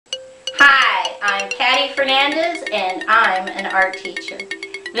I'm Patty Fernandez and I'm an art teacher.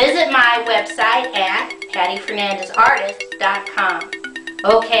 Visit my website at pattyfernandezartist.com.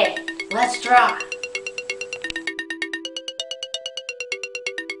 Okay, let's draw.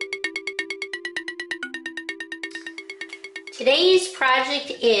 Today's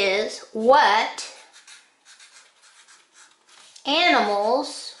project is what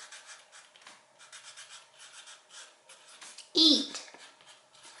animals eat.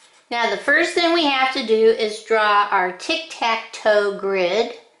 Now the first thing we have to do is draw our tic-tac-toe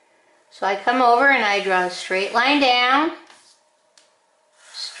grid. So I come over and I draw a straight line down,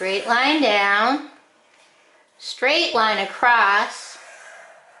 straight line down, straight line across,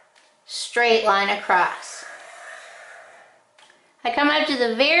 straight line across. I come up to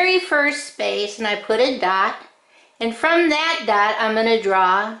the very first space and I put a dot, and from that dot I'm going to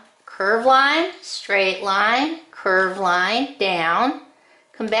draw curve line, straight line, curve line, down.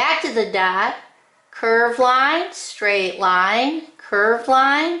 Come back to the dot, curve line, straight line, curve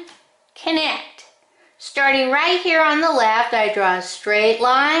line, connect. Starting right here on the left, I draw a straight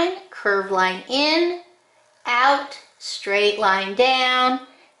line, curve line in, out, straight line down,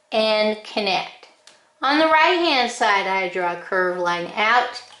 and connect. On the right hand side, I draw a curve line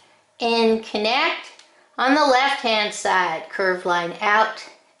out, in, connect. On the left hand side, curve line out,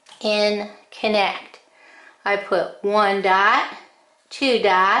 in, connect. I put one dot, two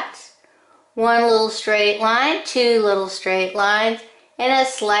dots, one little straight line, two little straight lines, and a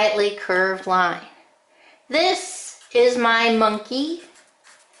slightly curved line. This is my monkey,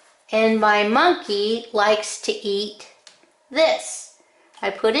 and my monkey likes to eat this. I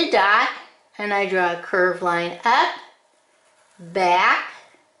put a dot, and I draw a curved line up, back,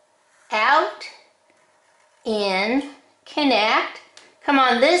 out, in, connect. Come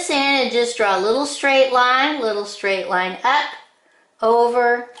on this end and just draw a little straight line up,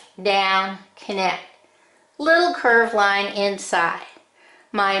 over, down, connect. Little curved line inside.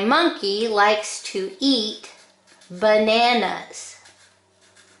 My monkey likes to eat bananas.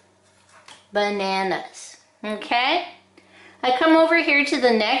 Bananas. Okay? I come over here to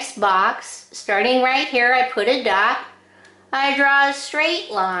the next box. Starting right here, I put a dot. I draw a straight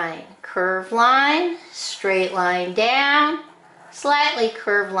line, curved line, straight line down, slightly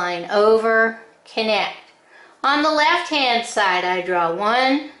curved line over, connect. On the left-hand side, I draw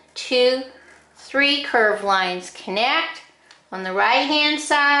 1, 2, 3 curved lines, connect. On the right-hand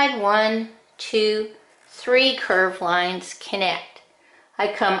side, 1, 2, 3 curved lines, connect.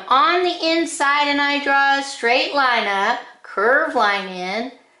 I come on the inside and I draw a straight line up, curved line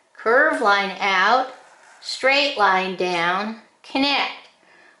in, curved line out, straight line down, connect.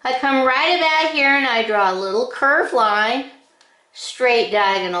 I come right about here and I draw a little curved line, straight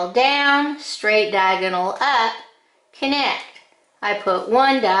diagonal down, straight diagonal up, connect. I put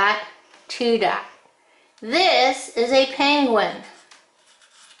one dot, two dot. This is a penguin.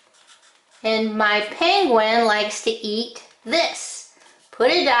 And my penguin likes to eat this.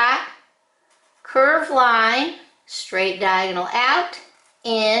 Put a dot, curved line, straight diagonal out,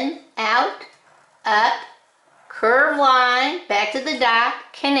 in, out, up, curved line, back to the dot,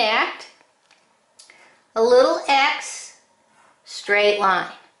 connect. A little X, straight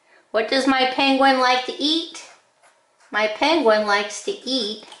line. What does my penguin like to eat? My penguin likes to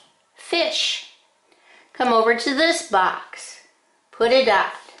eat fish. Come over to this box. Put a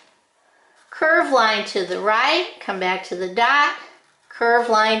dot. Curve line to the right, come back to the dot, curve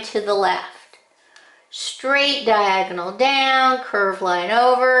line to the left. Straight diagonal down, curve line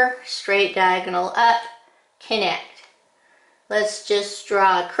over, straight diagonal up, connect. Let's just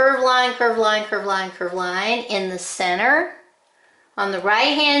draw a curve line, curve line, curve line, curve line in the center. On the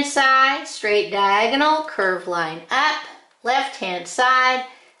right hand side, straight diagonal, curve line up. Left hand side,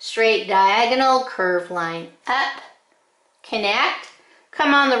 straight diagonal, curve line up. Connect.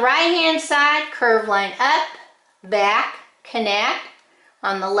 Come on the right hand side, curve line up, back, connect.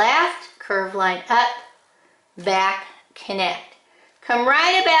 On the left, curve line up, back, connect. Come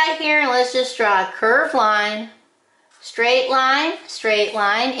right about here and let's just draw a curved line, straight line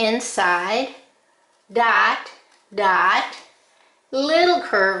inside, dot, dot, little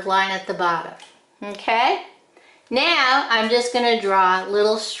curved line at the bottom. Okay? Now I'm just going to draw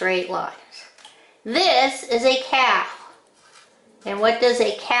little straight lines. This is a cow. And what does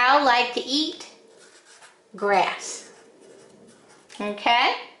a cow like to eat? Grass.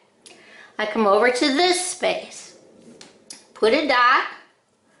 Okay? I come over to this space. Put a dot,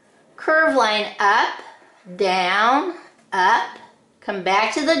 curve line up, down, up, come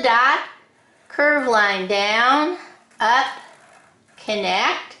back to the dot, curve line down, up,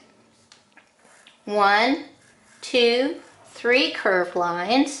 connect. 1, 2, 3 curved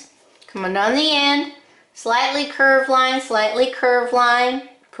lines. Come on the end, slightly curved line,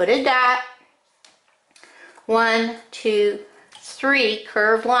 put a dot. 1, 2, 3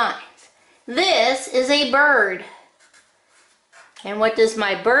 curved lines. This is a bird. And what does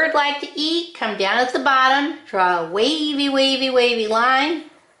my bird like to eat? Come down at the bottom, draw a wavy, wavy, wavy line.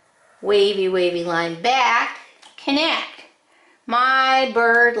 Wavy, wavy line back, connect. My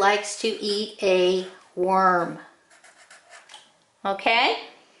bird likes to eat a worm. Okay?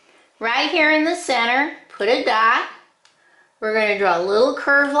 Right here in the center, put a dot. We're going to draw a little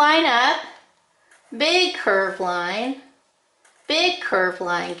curved line up, big curved line,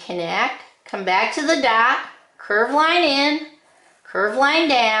 connect. Come back to the dot, curved line in, curved line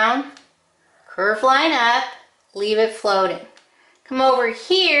down, curved line up, leave it floating. Come over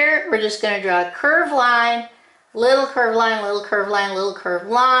here, we're just going to draw a curved line, little curved line, little curved line, little curved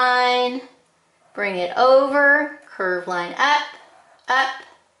line. Bring it over, curved line up, up,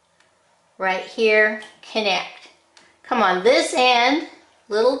 right here, connect. Come on this end,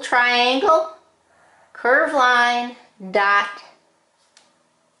 little triangle, curved line, dot,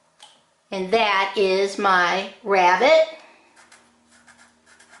 and that is my rabbit.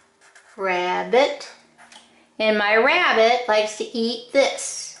 Rabbit. And my rabbit likes to eat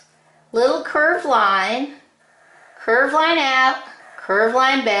this. Little curved line out, curved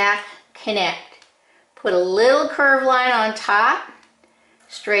line back, connect. Put a little curved line on top,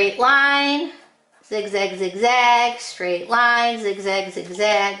 straight line, zigzag, zigzag, straight line, zigzag,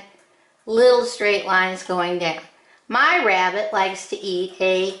 zigzag, little straight lines going down. My rabbit likes to eat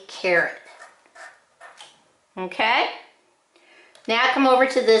a carrot. Okay? Now come over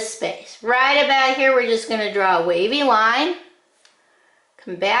to this space. Right about here, we're just going to draw a wavy line.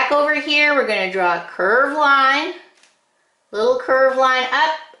 Come back over here, we're going to draw a curved line. Little curved line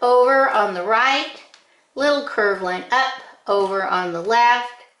up, over on the right. Little curved line up, over on the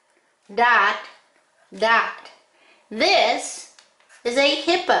left. Dot, dot. This is a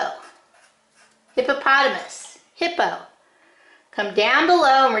hippo. Hippopotamus. Hippo. Come down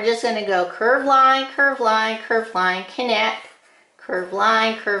below and we're just going to go curved line, connect. Curved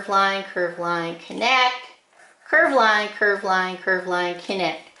line, connect. Curved line,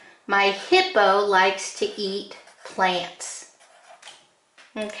 connect. My hippo likes to eat plants.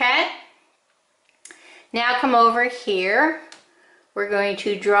 Okay? Now come over here. We're going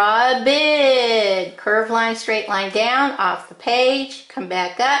to draw a big curved line, straight line down off the page. Come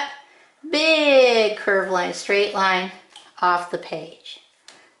back up. Big curved line, straight line off the page.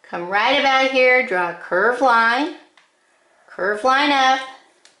 Come right about here, draw a curved line up,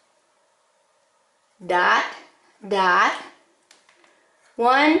 dot, dot,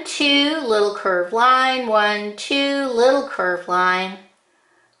 1, 2, little curved line, 1, 2, little curved line.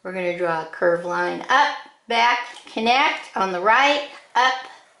 We're going to draw a curved line up, back, connect on the right, up,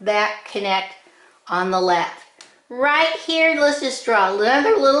 back, connect on the left. Right here, let's just draw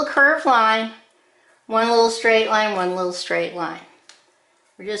another little curved line, one little straight line, one little straight line.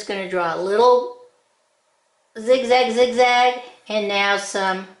 We're just going to draw a little zigzag, zigzag, and now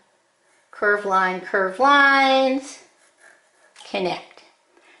some curved lines, connect.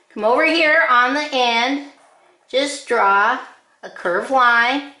 Come over here on the end, just draw a curved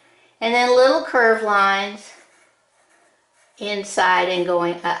line, and then little curved lines inside and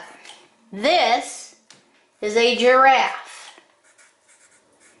going up. This is a giraffe.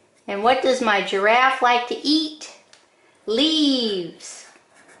 And what does my giraffe like to eat? Leaves.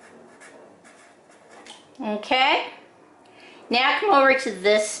 Okay? Now come over to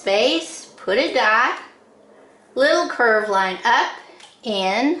this space, put a dot, little curved line up,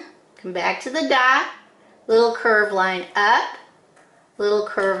 in, come back to the dot, little curved line up,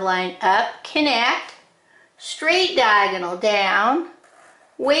 connect, straight diagonal down,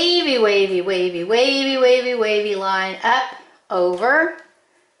 wavy, wavy, wavy, wavy, wavy, wavy line up, over,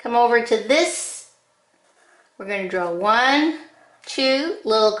 come over to this, we're going to draw 1, 2,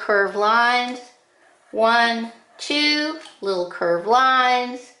 little curved lines, 1, 2, little curved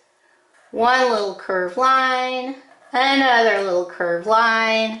lines, 1 little curved line, another little curved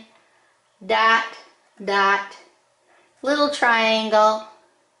line, dot, dot, little triangle,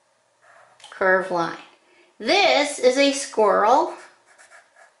 curved line. This is a squirrel,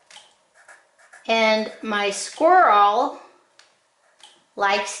 and my squirrel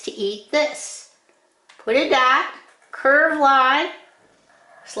likes to eat this. Put a dot, curved line,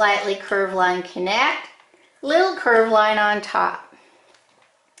 slightly curved line, connect, little curved line on top.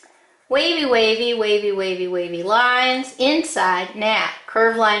 Wavy, wavy, wavy, wavy, wavy lines inside. Now,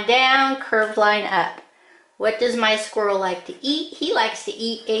 curved line down, curved line up. What does my squirrel like to eat? He likes to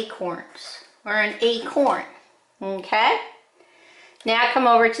eat acorns, or an acorn. Okay? Now come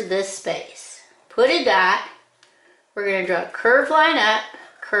over to this space. Put a dot. We're going to draw a curved line up,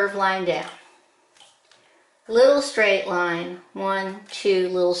 curved line down. Little straight line, 1, 2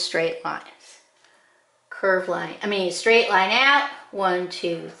 little straight lines. Curved line, straight line out, 1,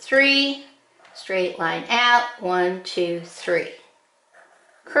 2, 3. Straight line out, 1, 2, 3.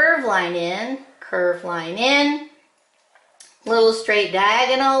 Curved line in, little straight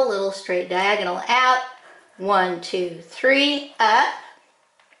diagonal out, 1, 2, 3, up,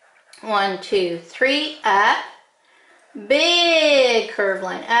 1, 2, 3, up, big curved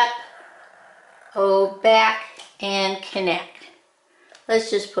line up, back and connect. Let's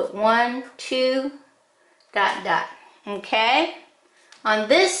just put 1, 2, dot, dot, okay? On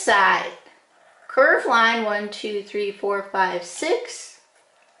this side, curved line 1, 2, 3, 4, 5, 6.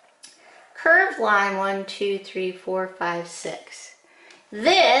 Curved line 1, 2, 3, 4, 5, 6.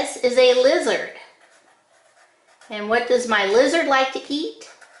 This is a lizard. And what does my lizard like to eat?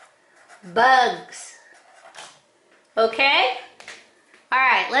 Bugs. Okay?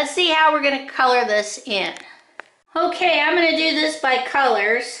 Alright, let's see how we're going to color this in. Okay, I'm going to do this by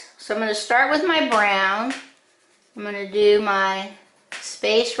colors. So I'm going to start with my brown. I'm going to do my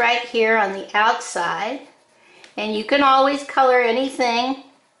space right here on the outside. And you can always color anything,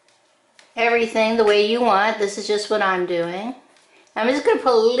 everything the way you want. This is just what I'm doing. I'm just going to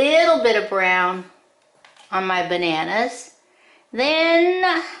put a little bit of brown on my bananas.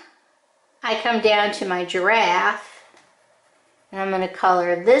 Then I come down to my giraffe. And I'm going to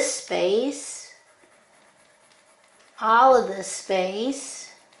color this space, all of this space,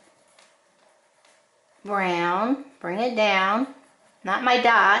 brown, bring it down, not my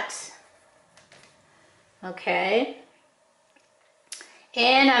dots, okay,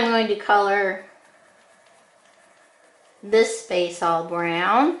 and I'm going to color this space all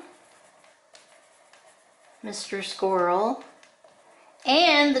brown, Mr. Squirrel,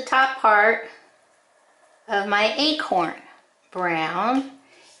 and the top part of my acorn, brown,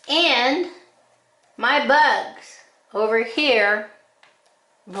 and my bugs over here,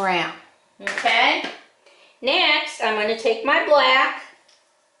 brown. Okay? Next, I'm going to take my black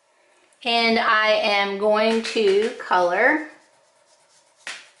and I am going to color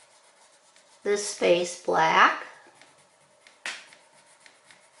this space black.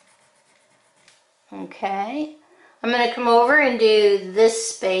 Okay? I'm going to come over and do this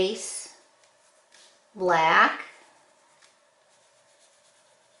space black.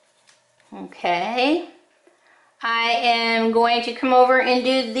 Okay, I am going to come over and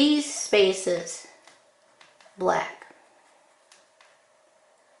do these spaces black.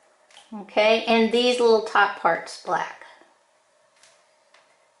 Okay, and these little top parts black.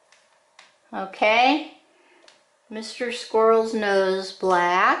 Okay, Mr. Squirrel's nose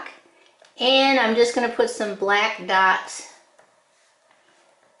black, and I'm just going to put some black dots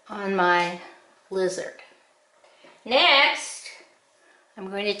on my lizard. Next, I'm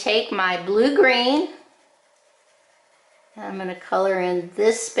going to take my blue-green, and I'm going to color in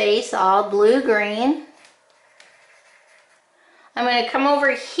this space all blue-green. I'm going to come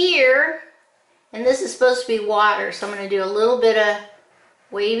over here, and this is supposed to be water, so I'm going to do a little bit of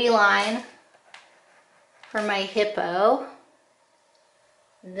wavy line for my hippo.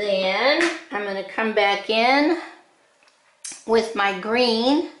 Then I'm going to come back in with my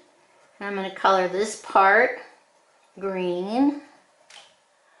green, and I'm going to color this part green.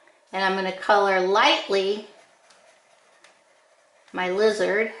 And I'm going to color lightly my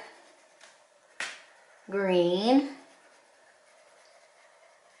lizard green.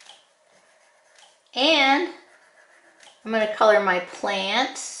 And I'm going to color my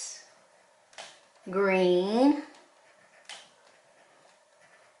plants green.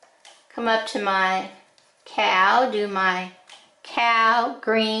 Come up to my cow, do my cow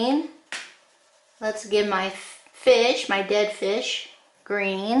green. Let's give my fish, my dead fish,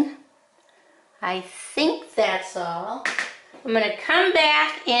 green. I think that's all. I'm going to come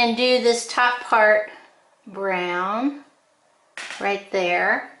back and do this top part brown right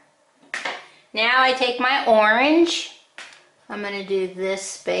there. Now I take my orange. I'm going to do this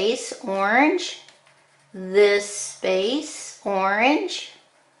space orange, this space orange,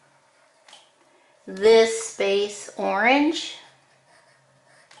 this space orange,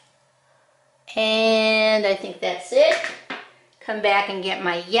 and I think that's it. Come back and get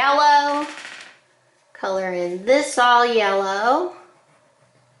my yellow. Color in this all yellow.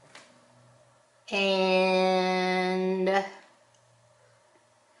 And the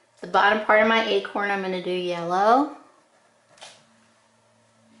bottom part of my acorn I'm going to do yellow.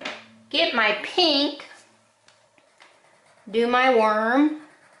 Get my pink. Do my worm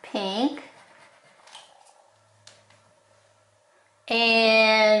pink.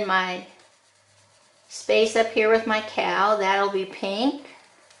 And my space up here with my cow, that'll be pink.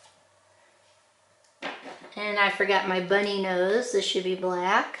 And I forgot my bunny nose, this should be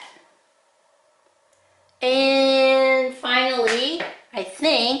black. And finally, I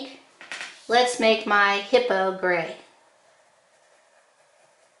think, let's make my hippo gray.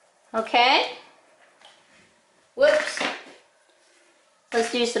 Okay? Whoops.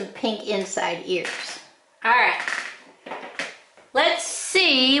 Let's do some pink inside ears. All right. Let's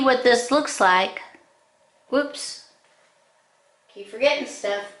see what this looks like. Whoops. Keep forgetting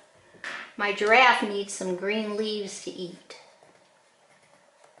stuff. My giraffe needs some green leaves to eat.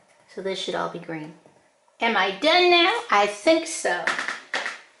 So this should all be green. Am I done now? I think so.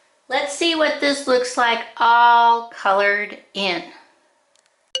 Let's see what this looks like all colored in.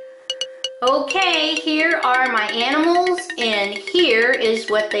 Okay, here are my animals and here is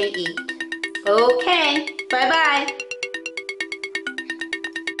what they eat. Okay, bye-bye.